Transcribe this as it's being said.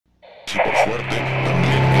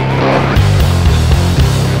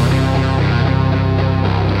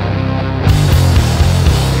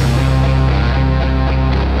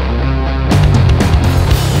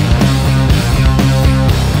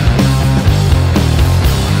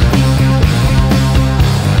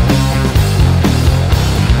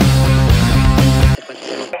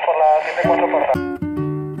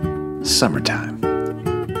Summertime.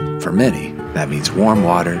 For many, that means warm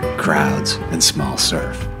water, crowds, and small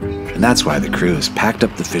surf. And that's why the crew has packed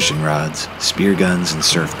up the fishing rods, spear guns, and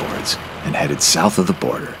surfboards and headed south of the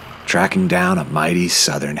border, tracking down a mighty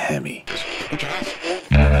southern Hemi.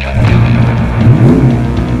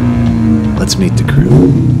 Let's meet the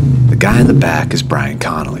crew. The guy in the back is Brian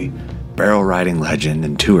Conley, barrel riding legend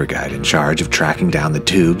and tour guide in charge of tracking down the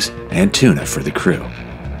tubes and tuna for the crew.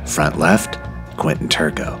 Front left, Quentin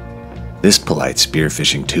Turko. This polite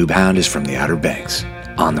spearfishing tube hound is from the Outer Banks.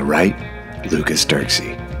 On the right, Lucas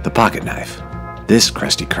Dirkse, the pocket knife. This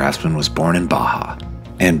crusty craftsman was born in Baja.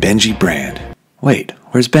 And Benji Brand. Wait,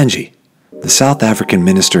 where's Benji? The South African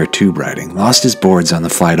minister of tube riding lost his boards on the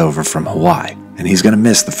flight over from Hawaii, and he's gonna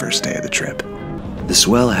miss the first day of the trip. The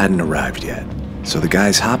swell hadn't arrived yet, so the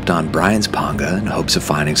guys hopped on Brian's panga in hopes of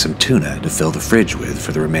finding some tuna to fill the fridge with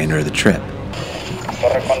for the remainder of the trip.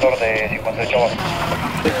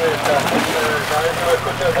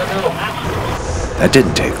 That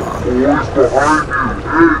didn't take long. Right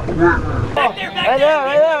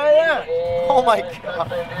there. Oh my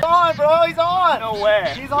god. He's on, bro, he's on. No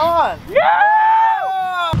way. He's on.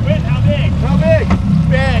 Yeah! Wait, how big? How big?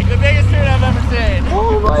 Big. The biggest tuna I've ever seen.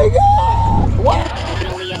 Oh my god. What?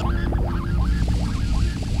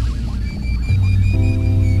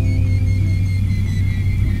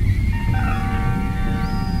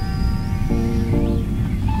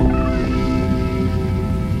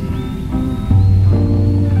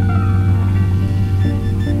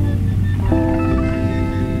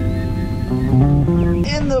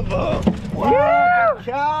 In the boat. Wow,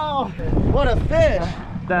 cow. What a fish.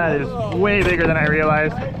 That is way bigger than I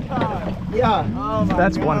realized. Yeah. Oh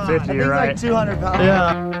that's 150, you're right. Like 200 pounds.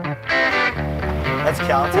 Yeah. That's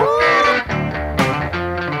cow.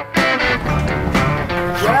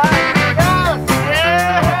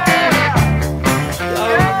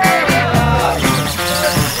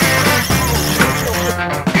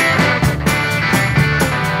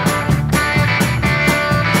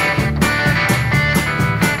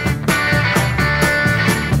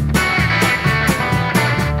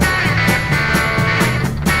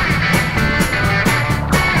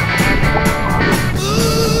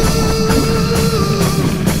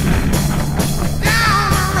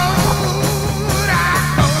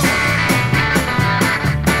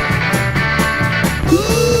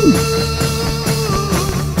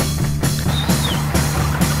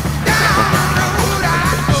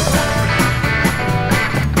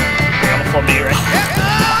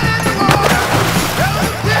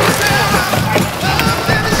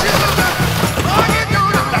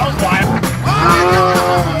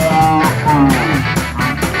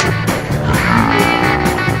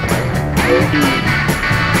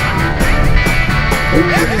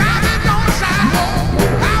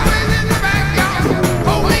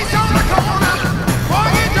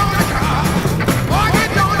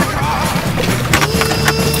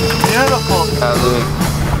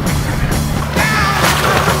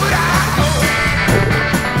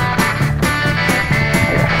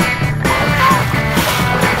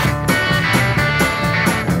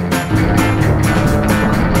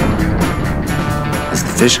 As the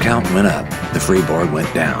fish count went up, the freeboard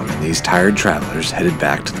went down, and these tired travelers headed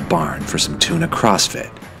back to the barn for some tuna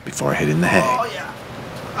CrossFit before hitting the hay. Oh, yeah.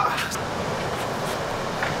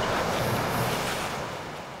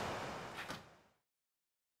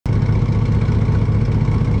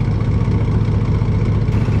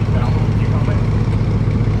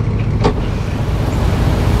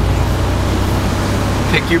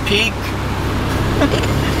 Pick your peak.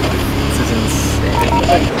 This is insane.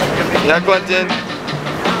 Yeah, Quentin.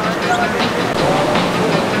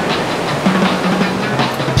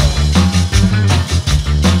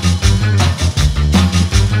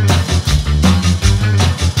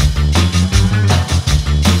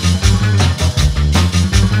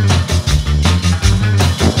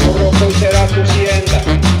 Hoy será tu hacienda,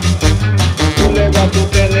 tú le vas tu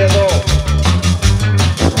tenedor.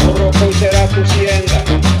 Hoy será tu hacienda,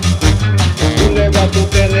 tú le vas tu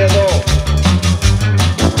tenedor.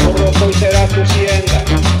 Hoy será tu hacienda,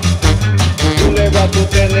 tú le vas tu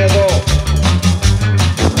tenedor.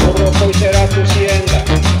 Hoy será tu hacienda,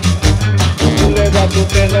 tú le vas tu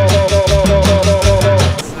tenedor.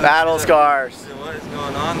 Battle scars. What is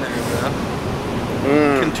going on there,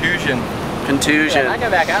 bro? Contusion. Contusion. I go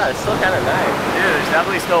back out, it's still kind of nice. Dude, there's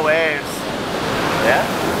definitely still waves. Yeah?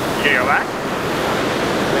 You gonna go back?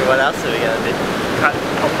 I mean, what else are we gonna do? Cut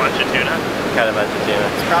a bunch of tuna. Cut a bunch of tuna.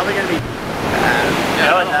 It's probably gonna be...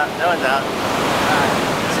 no one's out. No one's out.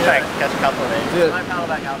 Just try to catch a couple maybe.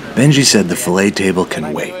 Benji said the fillet table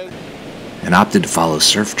can wait, and opted to follow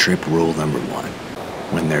surf trip rule number 1.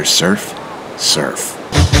 When there's surf, surf.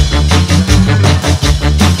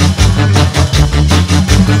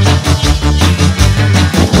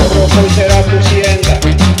 Rojo será tu hacienda,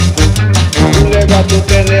 tú le vas tu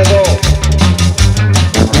tenedor.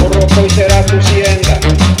 Rojo será tu hacienda,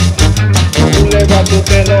 tú le vas tu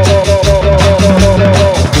tenedor.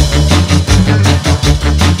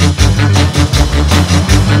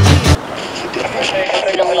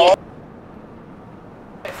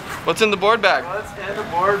 What's in the board bag? What's in the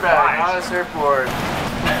board bag? Not a surfboard.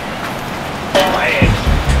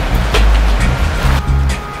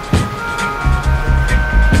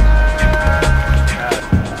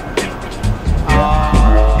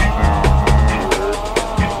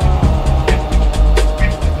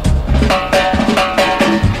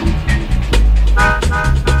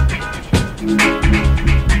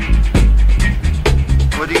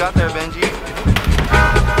 What do you got there, Benji?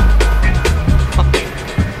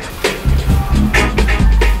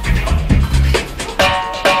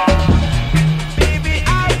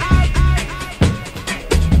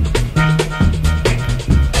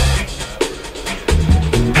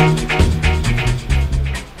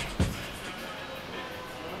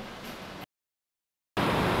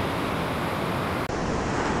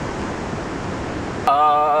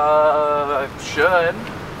 Should.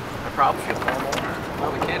 I probably should.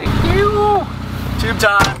 Well, we can't eat. Tube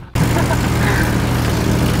time.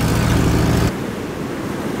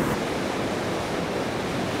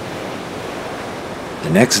 The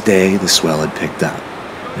next day, the swell had picked up,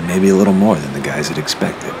 and maybe a little more than the guys had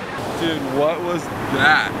expected. Dude, what was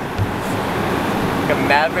that? Like a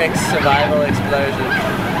Maverick survival explosion.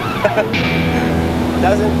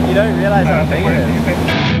 You don't realize how big it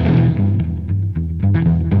is.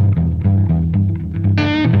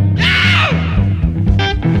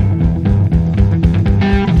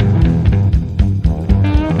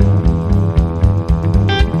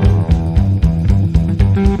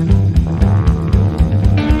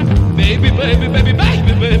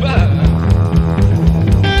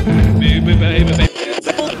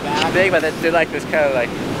 Big, but they're like this kind of like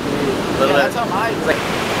little bit. That's how mine is. Like,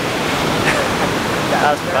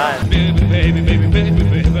 that was fun. Baby, baby, baby, baby,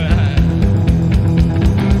 baby.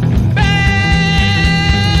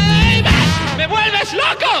 ¡Me vuelves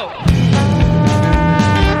loco!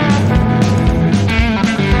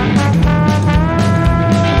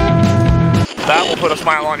 That will put a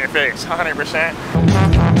smile on your face, 100%.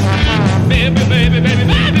 Baby, baby, baby,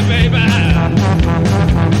 baby, baby.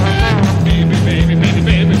 Baby, baby, baby,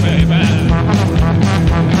 baby, baby.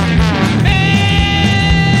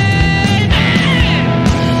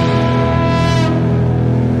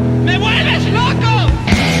 ¡Me vuelves loco!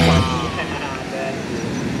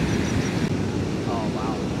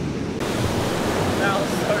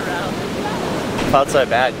 Felt so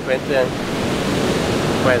bad. Quentin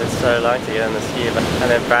waited so long to get on the ski, and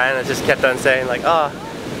then Brian just kept on saying like, oh,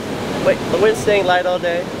 wait, the wind's staying light all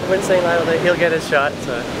day. The wind's staying light all day. He'll get his shot.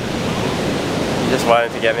 So he just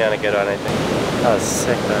wanted to get me on a good one. I think that was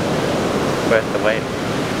sick though. Worth the wait,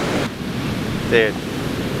 dude.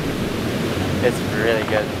 It's really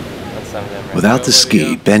good on some of them. Without the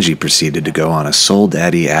ski, Benji proceeded to go on a Soul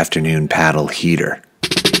Daddy afternoon paddle heater.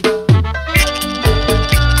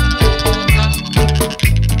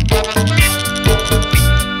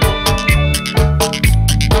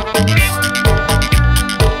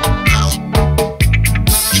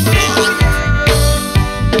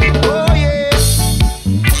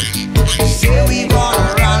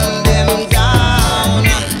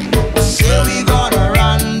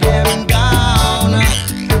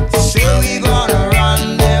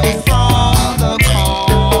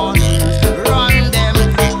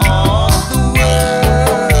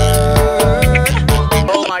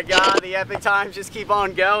 Times just keep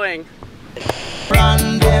on going.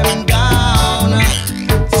 Run them down.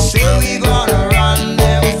 Say we gonna run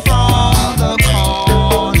them from the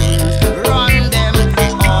corner. Run them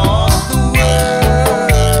all the way.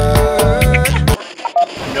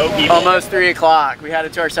 No people. Almost 3 o'clock. We had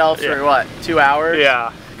it to ourselves for what, 2 hours?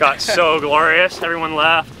 Yeah, got so glorious. Everyone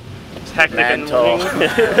left. It's hectic and long.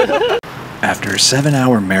 After a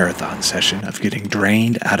 7-hour marathon session of getting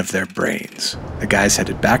drained out of their brains, the guys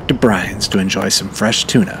headed back to Brian's to enjoy some fresh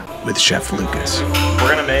tuna with Chef Lucas.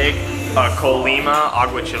 We're gonna make a Colima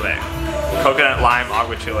Aguachile. coconut lime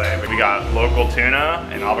aguachile. We got local tuna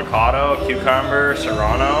and avocado, cucumber,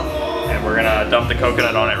 serrano, and we're gonna dump the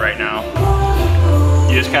coconut on it right now.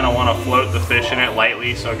 You just kind of want to float the fish in it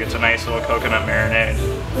lightly so it gets a nice little coconut marinade.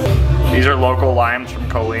 These are local limes from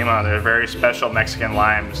Colima. They're very special Mexican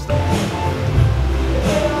limes.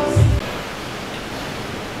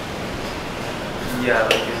 Yeah,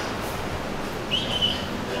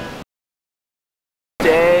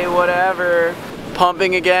 day whatever.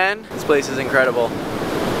 Pumping again. This place is incredible.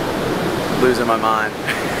 Losing my mind.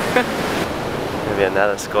 Maybe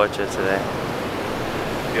another scorcher today.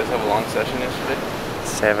 You guys have a long session yesterday?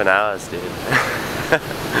 7 hours, dude.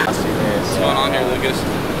 What's going on here, Lucas?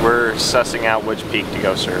 We're sussing out which peak to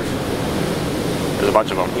go surf. There's a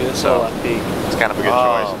bunch of them, so it's kind of a good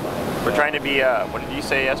choice. We're trying to be, what did you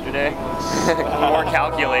say yesterday? More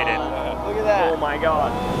calculated. Look at that. Oh my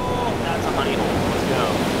god. That's a honey hole. Let's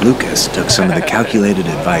go. Lucas took some of the calculated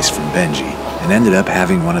advice from Benji and ended up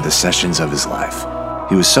having one of the sessions of his life.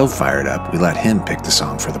 He was so fired up, we let him pick the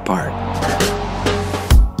song for the part.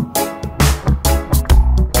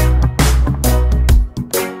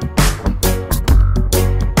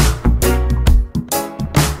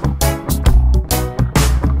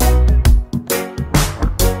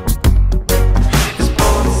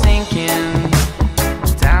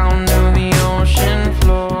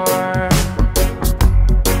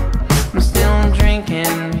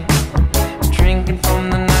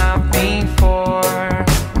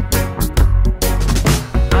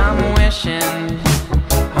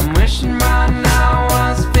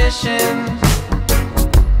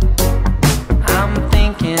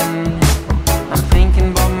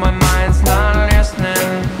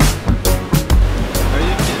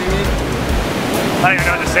 I don't even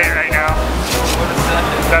know what to say right now.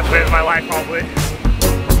 Best way of my life, probably.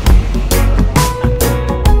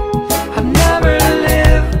 I've never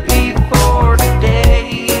lived before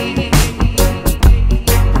today.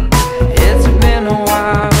 It's been a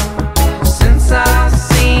while since I've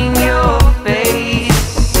seen your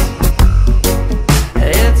face.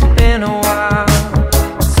 It's been a while,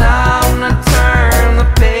 time to turn the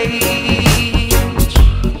page.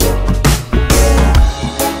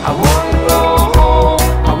 I wanna go home,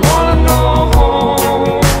 I wanna know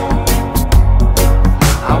home.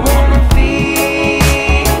 I wanna feel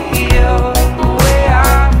the way I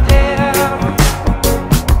did.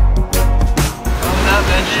 Coming up,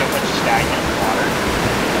 Benji. So much stagnant water.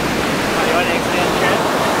 You want to extend the trip?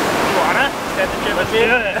 You wanna? Extend the trip with me? Do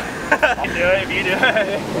it. You do it if you do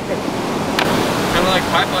it. Kind of like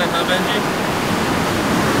pipeline, huh, Benji?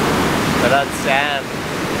 But that's sand.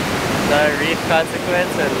 No reef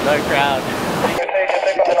consequence and no crowd.